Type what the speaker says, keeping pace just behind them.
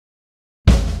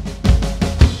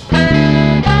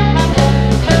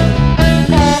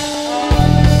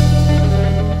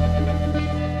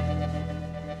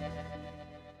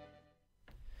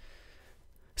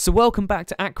So welcome back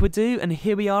to AQADo, and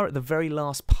here we are at the very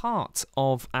last part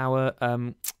of our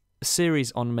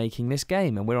series on making this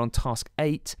game, and we're on task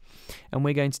 8, and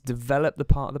we're going to develop the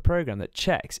part of the program that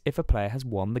checks if a player has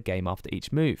won the game after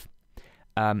each move.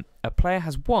 A player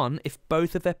has won if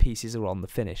both of their pieces are on the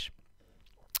finish.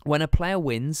 When a player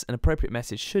wins, an appropriate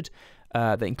message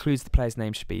that includes the player's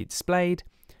name should be displayed.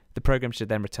 The program should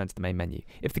then return to the main menu.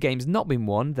 If the game's not been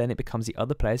won, then it becomes the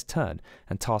other player's turn,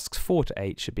 and tasks 4 to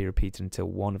 8 should be repeated until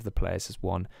one of the players has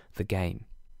won the game.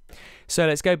 So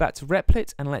let's go back to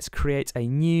Replit and let's create a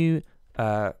new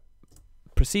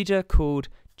procedure called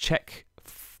check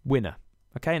winner.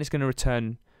 Okay, and it's going to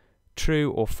return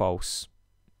true or false,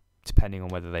 depending on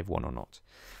whether they've won or not.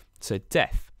 So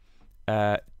def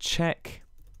check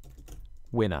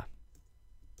winner.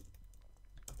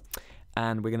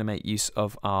 And we're going to make use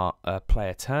of our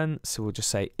player turn. So we'll just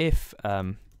say if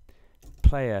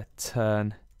player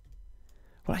turn.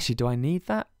 Well, actually, do I need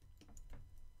that?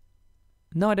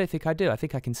 No, I don't think I do. I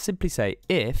think I can simply say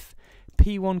if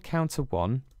P1 counter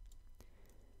 1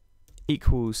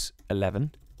 equals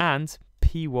 11 and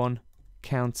P1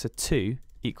 counter 2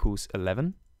 equals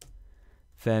 11,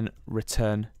 then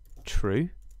return true.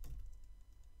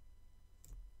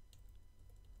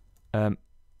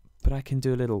 But I can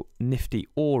do a little nifty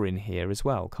OR in here as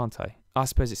well, can't I? I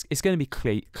suppose it's going to be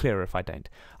clearer if I don't.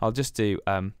 I'll just do,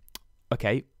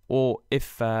 okay, or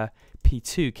if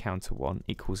P2 counter 1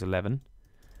 equals 11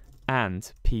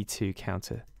 and P2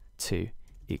 counter 2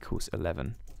 equals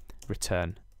 11,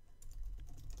 return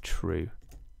true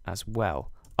as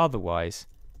well. Otherwise,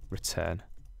 return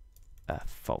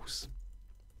false.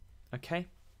 Okay?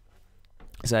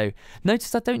 So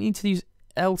notice I don't need to use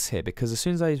else here, because as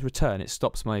soon as I use return, it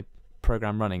stops my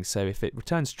program running. So if it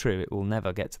returns true, it will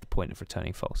never get to the point of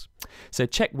returning false. So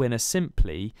check winner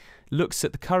simply looks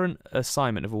at the current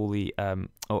assignment of all the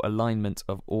or alignment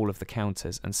of all of the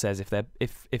counters and says if a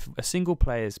single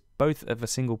player's both of a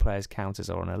single player's counters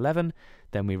are on 11,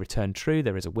 then we return true.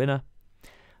 There is a winner.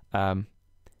 And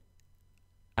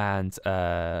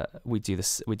we do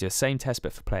the same test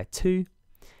but for player 2,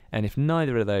 and if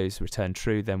neither of those return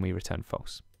true, then we return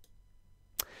false.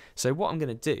 So what I'm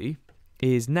going to do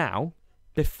is now,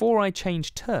 before I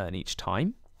change turn each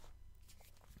time,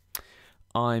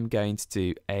 I'm going to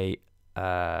do a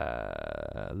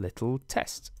little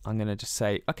test. I'm going to just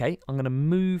say, okay, I'm going to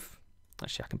move.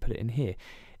 Actually, I can put it in here.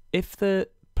 If the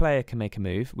player can make a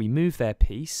move, we move their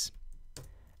piece,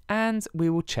 and we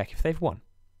will check if they've won.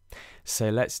 So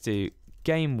let's do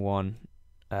game 1.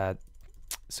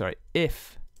 Sorry,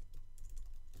 if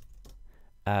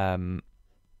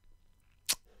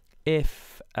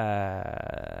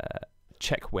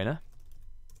check winner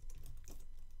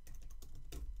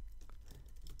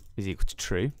is equal to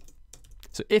true.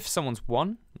 So if someone's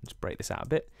won, let's break this out a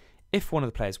bit. If one of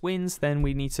the players wins, then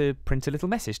we need to print a little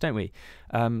message, don't we?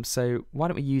 So why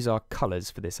don't we use our colours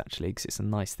for this actually, because it's a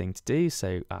nice thing to do.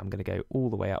 So I'm going to go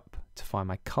all the way up to find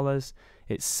my colours.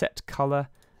 It's set colour,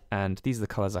 and these are the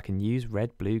colours I can use: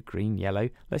 red, blue, green,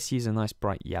 yellow. Let's use a nice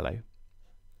bright yellow.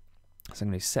 So I'm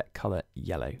going to set colour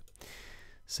yellow.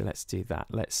 So let's do that.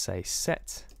 Let's say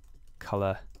set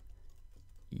color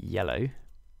yellow,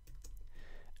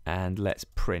 and let's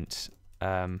print.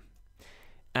 And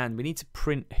we need to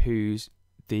print who's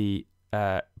the.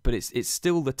 But it's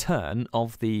still the turn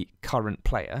of the current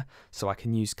player, so I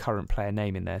can use current player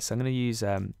name in there. So I'm going to use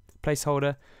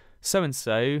placeholder so and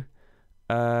so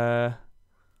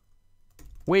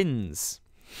wins.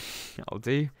 That'll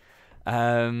do.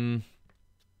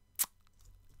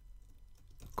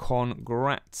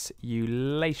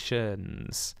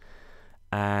 Congratulations,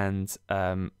 and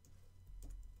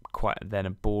quite then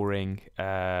a boring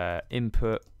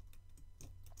input.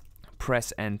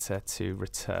 Press enter to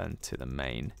return to the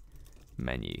main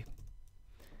menu.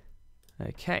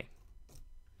 Okay,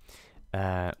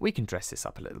 we can dress this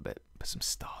up a little bit, put some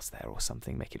stars there or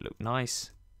something, make it look nice.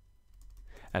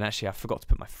 And actually I forgot to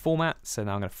put my format, so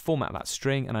now I'm going to format that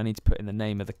string, and I need to put in the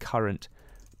name of the current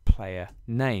player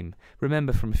name.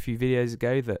 Remember from a few videos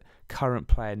ago that current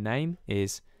player name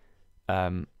is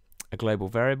a global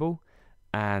variable,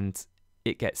 and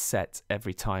it gets set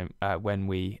every time when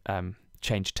we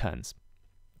change turns.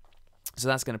 So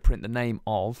that's going to print the name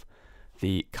of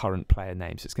the current player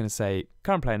name. So it's going to say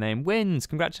current player name wins,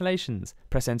 congratulations.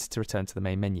 Press enter to return to the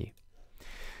main menu.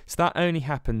 So that only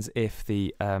happens if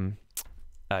the oh,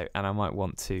 and I might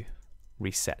want to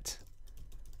reset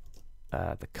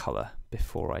the color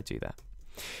before I do that.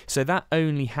 So that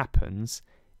only happens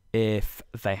if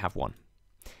they have won.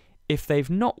 If they've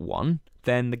not won,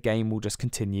 then the game will just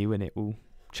continue and it will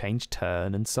change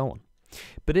turn and so on.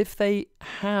 But if they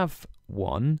have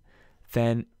won,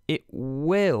 then it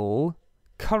will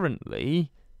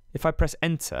currently, if I press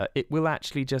enter, it will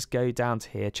actually just go down to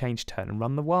here, change turn, and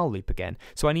run the while loop again.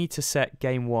 So I need to set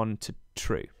game 1 to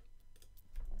true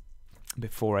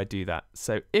before I do that.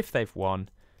 So if they've won,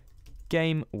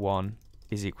 game 1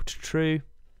 is equal to true.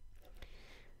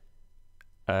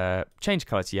 Change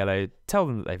colour to yellow, tell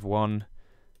them that they've won,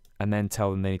 and then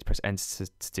tell them they need to press enter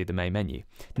to do the main menu.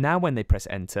 Now when they press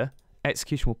enter,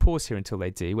 execution will pause here until they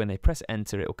do. When they press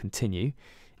enter, it will continue.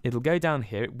 It'll go down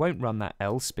here. It won't run that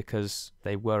else because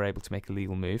they were able to make a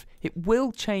legal move. It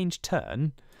will change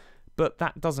turn, but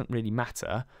that doesn't really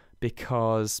matter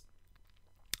because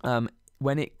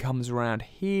when it comes around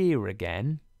here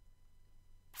again,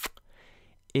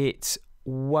 it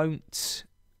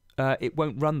won't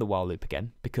run the while loop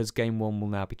again because game 1 will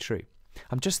now be true.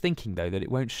 I'm just thinking though that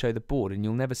it won't show the board and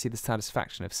you'll never see the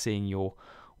satisfaction of seeing your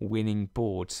winning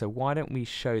board. So why don't we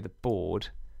show the board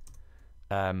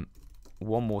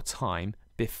one more time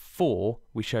before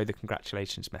we show the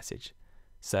congratulations message.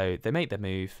 So they make their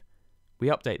move, we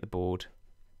update the board,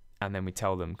 and then we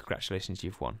tell them congratulations,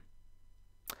 you've won.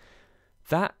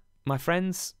 That, my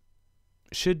friends,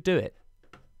 should do it.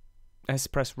 Let's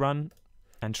press run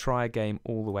and try a game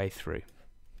all the way through.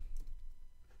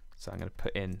 So I'm going to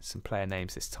put in some player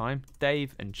names this time.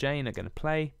 Dave and Jane are going to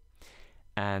play,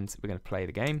 and we're going to play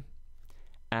the game.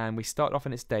 And we start off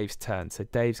and it's Dave's turn. So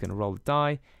Dave's going to roll the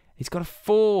die. He's got a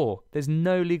 4. There's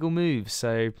no legal moves,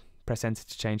 so press enter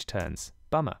to change turns.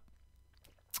 Bummer.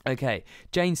 Okay,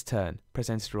 Jane's turn.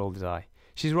 Press enter to roll the die.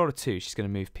 She's rolled a 2. She's going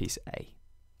to move piece A.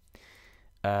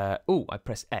 Oh, I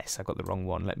pressed S. I got the wrong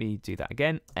one. Let me do that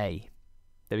again. A.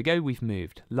 There we go. We've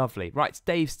moved. Lovely. Right, it's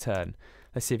Dave's turn.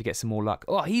 Let's see if he gets some more luck.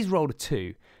 Oh, he's rolled a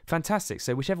 2. Fantastic.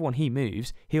 So whichever one he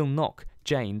moves, he'll knock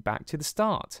Jane back to the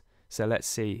start. So let's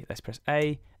see. Let's press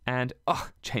A. And,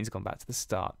 Jane's gone back to the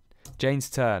start. Jane's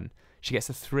turn. She gets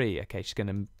a 3. Okay, she's going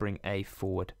to bring A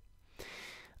forward.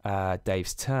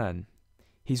 Dave's turn.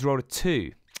 He's rolled a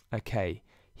 2. Okay,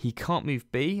 he can't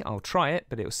move B. I'll try it,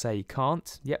 but it'll say he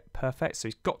can't. Yep, perfect. So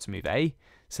he's got to move A.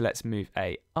 So let's move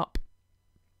A up.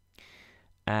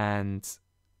 And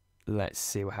let's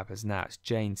see what happens now. It's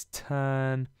Jane's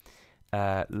turn.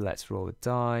 Let's roll the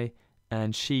die.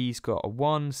 And she's got a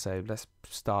 1, so let's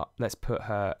put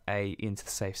her A into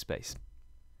the safe space.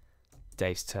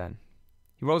 Dave's turn.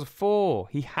 He rolls a 4.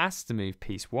 He has to move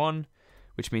piece 1,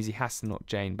 which means he has to knock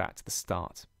Jane back to the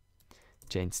start.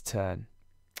 Jane's turn.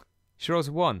 She rolls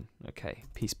a 1. Okay,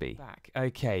 piece B. Back.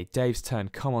 Okay, Dave's turn.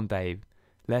 Come on, Dave.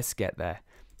 Let's get there.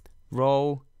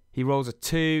 Roll. He rolls a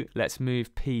 2. Let's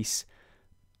move piece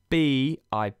B.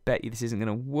 I bet you this isn't going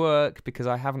to work because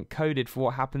I haven't coded for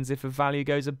what happens if a value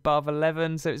goes above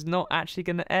 11, so it's not actually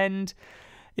going to end.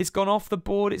 It's gone off the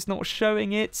board. It's not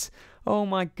showing it. Oh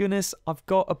my goodness. I've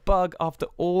got a bug after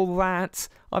all that.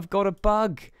 I've got a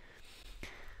bug.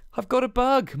 I've got a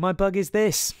bug. My bug is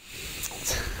this.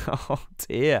 Oh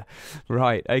dear.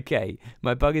 Right, okay.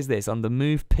 My bug is this. On the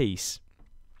move piece,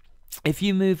 if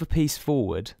you move a piece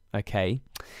forward, okay,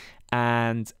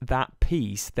 and that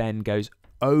piece then goes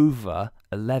over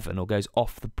 11 or goes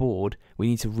off the board, we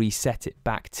need to reset it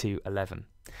back to 11.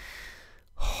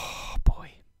 Oh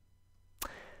boy.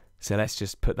 So let's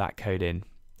just put that code in.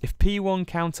 If P1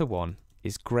 counter 1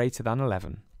 is greater than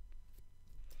 11,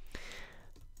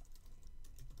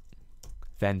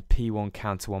 then P1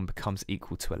 counter 1 becomes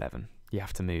equal to 11. You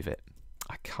have to move it.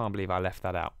 I can't believe I left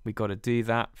that out. We've got to do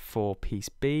that for piece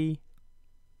B.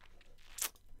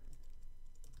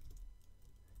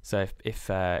 So if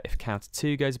counter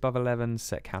 2 goes above 11,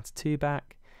 set counter 2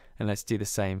 back. And let's do the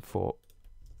same for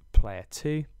player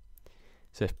 2.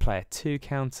 So if player 2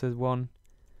 counter 1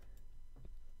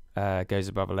 goes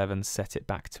above 11, set it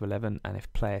back to 11. And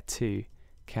if player 2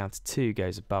 counter 2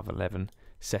 goes above 11,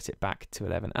 set it back to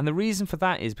 11. And the reason for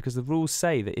that is because the rules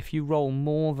say that if you roll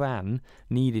more than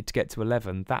needed to get to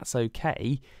 11, that's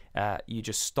okay. You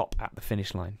just stop at the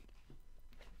finish line.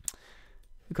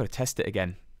 We've got to test it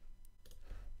again.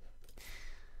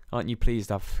 Aren't you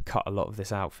pleased I've cut a lot of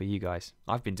this out for you guys?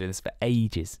 I've been doing this for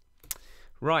ages.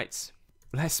 Right,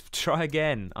 let's try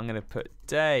again. I'm going to put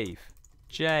Dave,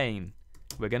 Jane.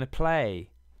 We're going to play.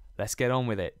 Let's get on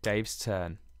with it. Dave's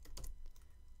turn.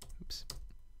 Oops.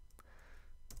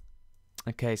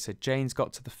 Okay, so Jane's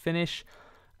got to the finish,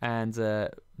 and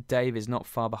Dave is not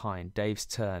far behind. Dave's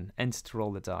turn. Enter to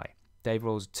roll the die. Dave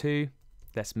rolls a 2.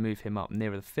 Let's move him up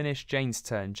nearer the finish. Jane's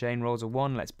turn. Jane rolls a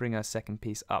 1. Let's bring her second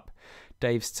piece up.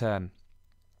 Dave's turn.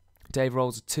 Dave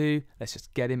rolls a 2. Let's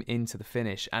just get him into the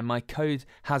finish. And my code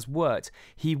has worked.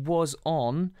 He was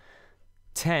on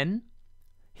 10.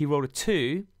 He rolled a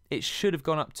 2. it should have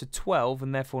gone up to 12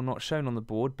 and therefore not shown on the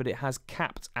board, but it has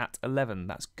capped at 11.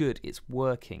 That's good. It's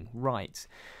working. Right.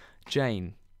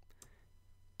 Jane.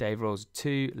 Dave rolls a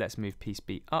 2. Let's move piece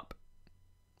B up.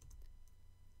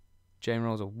 Jane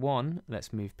rolls a 1.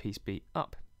 Let's move piece B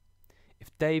up.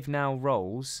 If Dave now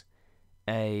rolls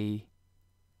a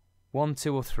 1,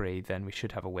 2, or 3, then we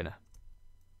should have a winner.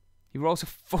 He rolls a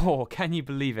 4. Can you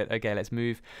believe it? Okay, let's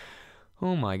move.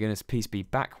 Oh my goodness, piece B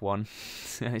back 1.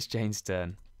 And it's Jane's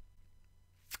turn.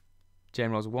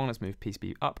 Jane rolls a 1. Let's move piece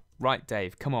B up. Right,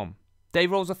 Dave, come on. Dave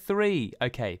rolls a 3.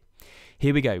 Okay,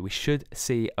 here we go. We should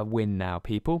see a win now,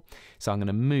 people. So I'm going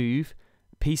to move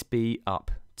piece B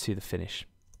up to the finish.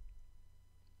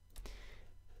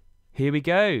 Here we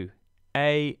go.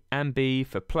 A and B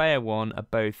for player 1 are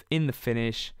both in the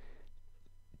finish.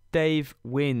 Dave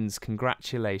wins.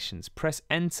 Congratulations. Press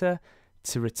enter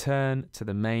to return to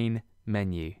the main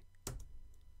menu.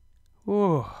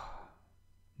 Ooh.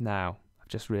 Now, I've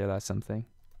just realised something.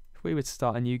 If we were to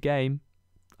start a new game,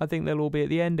 I think they'll all be at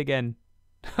the end again.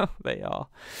 They are.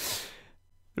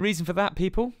 The reason for that,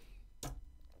 people,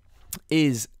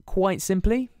 is quite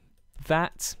simply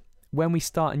that when we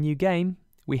start a new game,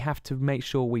 we have to make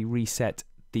sure we reset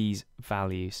these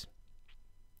values.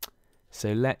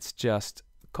 So let's just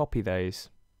copy those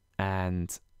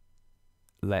and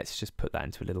let's just put that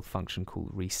into a little function called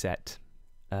reset.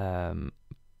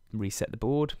 Reset the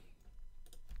board.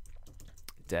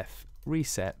 Def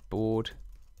reset board.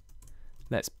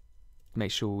 Let's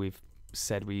make sure we've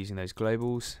said we're using those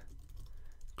globals.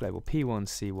 Global P1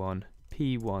 C1,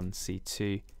 P1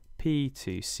 C2,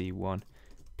 P2 C1,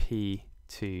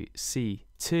 P2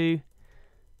 C2,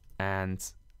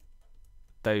 and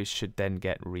those should then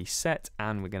get reset.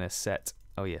 And we're going to set,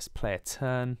 oh yes, player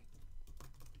turn.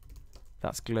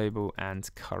 That's global, and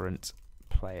current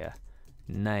player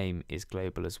name is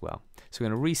global as well. So we're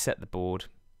going to reset the board,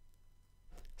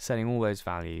 setting all those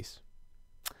values.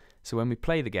 So when we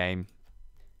play the game,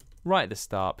 right at the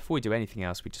start, before we do anything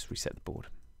else, we just reset the board.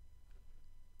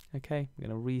 Okay, we're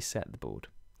going to reset the board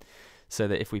so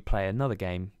that if we play another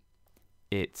game,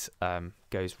 it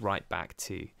goes right back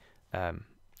to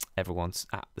everyone's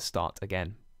at the start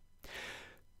again.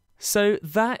 So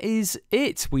that is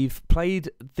it. We've coded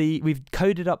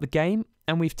up the game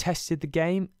and we've tested the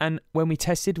game. And when we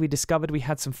tested, we discovered we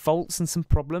had some faults and some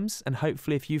problems. And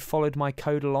hopefully if you followed my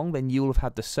code along, then you'll have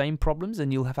had the same problems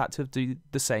and you'll have had to do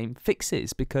the same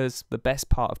fixes, because the best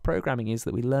part of programming is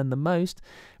that we learn the most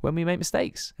when we make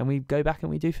mistakes and we go back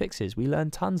and we do fixes. We learn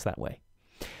tons that way.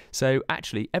 So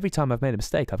actually, every time I've made a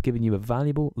mistake, I've given you a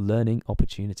valuable learning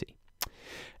opportunity.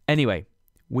 Anyway,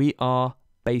 we are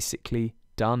basically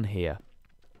done here.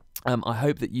 I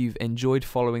hope that you've enjoyed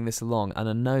following this along, and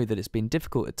I know that it's been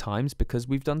difficult at times because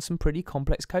we've done some pretty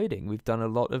complex coding. We've done a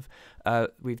lot of, a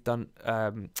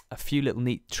few little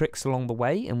neat tricks along the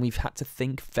way, and we've had to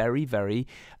think very, very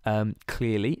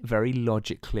clearly, very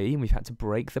logically, and we've had to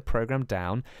break the program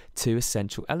down to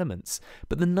essential elements.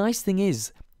 But the nice thing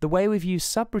is, the way we've used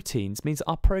subroutines means that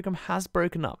our program has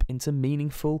broken up into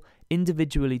meaningful,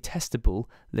 individually testable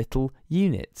little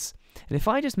units. And if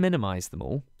I just minimize them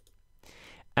all,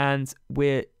 and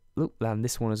and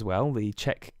this one as well, the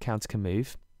check counter can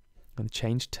move, and the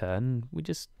change turn, we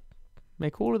just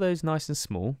make all of those nice and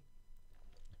small,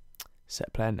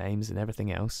 set player names and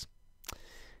everything else.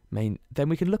 Then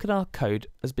we can look at our code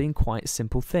as being quite a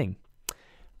simple thing.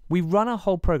 We run our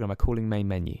whole program by calling main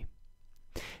menu.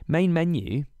 Main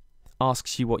menu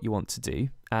asks you what you want to do,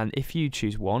 and if you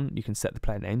choose 1, you can set the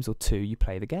player names, or 2, you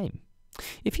play the game.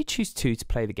 If you choose 2 to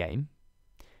play the game,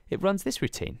 it runs this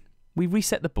routine. We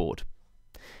reset the board.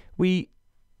 We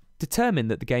determine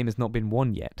that the game has not been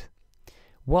won yet.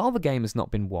 While the game has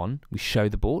not been won, we show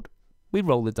the board, we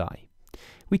roll the die.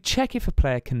 We check if a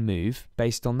player can move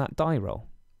based on that die roll.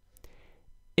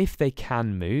 If they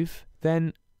can move,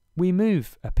 then we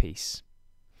move a piece.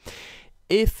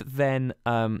 If then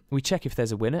we check if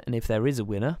there's a winner, and if there is a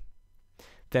winner,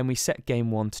 then we set game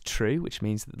 1 to true, which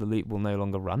means that the loop will no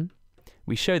longer run.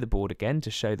 We show the board again to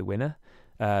show the winner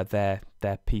their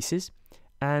pieces,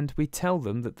 and we tell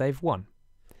them that they've won.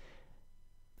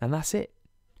 And that's it.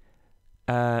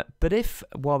 But if,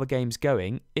 while the game's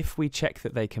going, if we check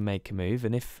that they can make a move,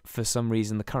 and if for some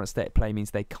reason the current state of play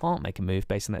means they can't make a move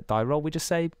based on that die roll, we just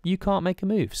say, you can't make a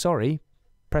move, sorry.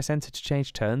 Press enter to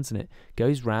change turns, and it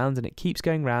goes round, and it keeps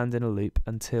going round in a loop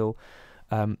until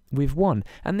we've won.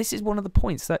 And this is one of the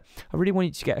points that I really want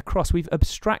you to get across. We've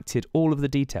abstracted all of the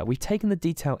detail. We've taken the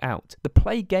detail out. The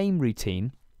play game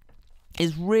routine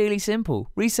is really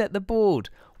simple. Reset the board.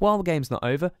 While the game's not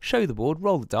over, show the board,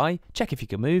 roll the die, check if you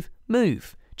can move,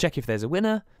 move. Check if there's a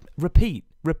winner, repeat,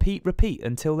 repeat, repeat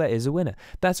until there is a winner.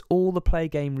 That's all the play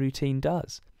game routine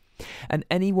does. And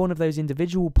any one of those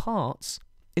individual parts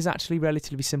is actually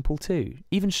relatively simple too.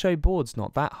 Even show board's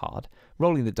not that hard.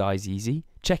 Rolling the die is easy.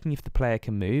 Checking if the player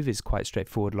can move is quite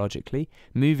straightforward logically.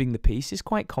 Moving the piece is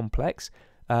quite complex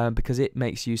because it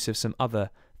makes use of some other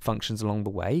functions along the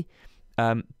way.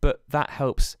 But that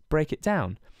helps break it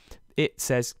down. It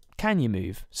says, can you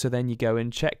move? So then you go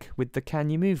and check with the can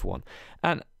you move one.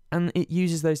 And it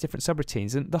uses those different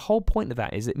subroutines. And the whole point of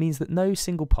that is it means that no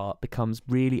single part becomes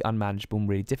really unmanageable and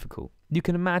really difficult. You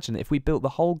can imagine that if we built the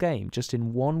whole game just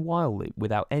in one while loop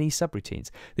without any subroutines,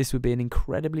 this would be an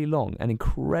incredibly long and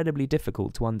incredibly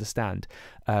difficult to understand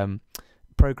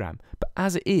program. But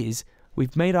as it is,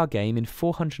 we've made our game in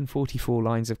 444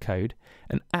 lines of code,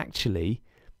 and actually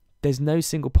there's no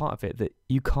single part of it that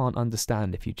you can't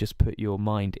understand if you just put your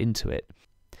mind into it.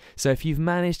 So if you've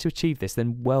managed to achieve this,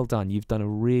 then well done. You've done a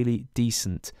really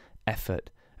decent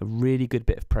effort, a really good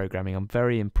bit of programming. I'm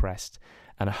very impressed,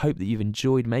 and I hope that you've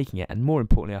enjoyed making it. And more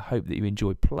importantly, I hope that you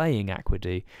enjoy playing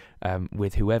AQADo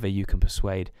with whoever you can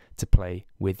persuade to play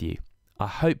with you. I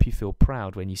hope you feel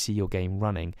proud when you see your game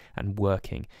running and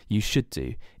working. You should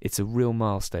do. It's a real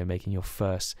milestone making your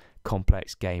first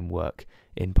complex game work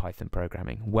in Python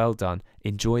programming. Well done.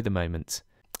 Enjoy the moment,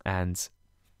 and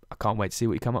I can't wait to see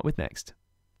what you come up with next.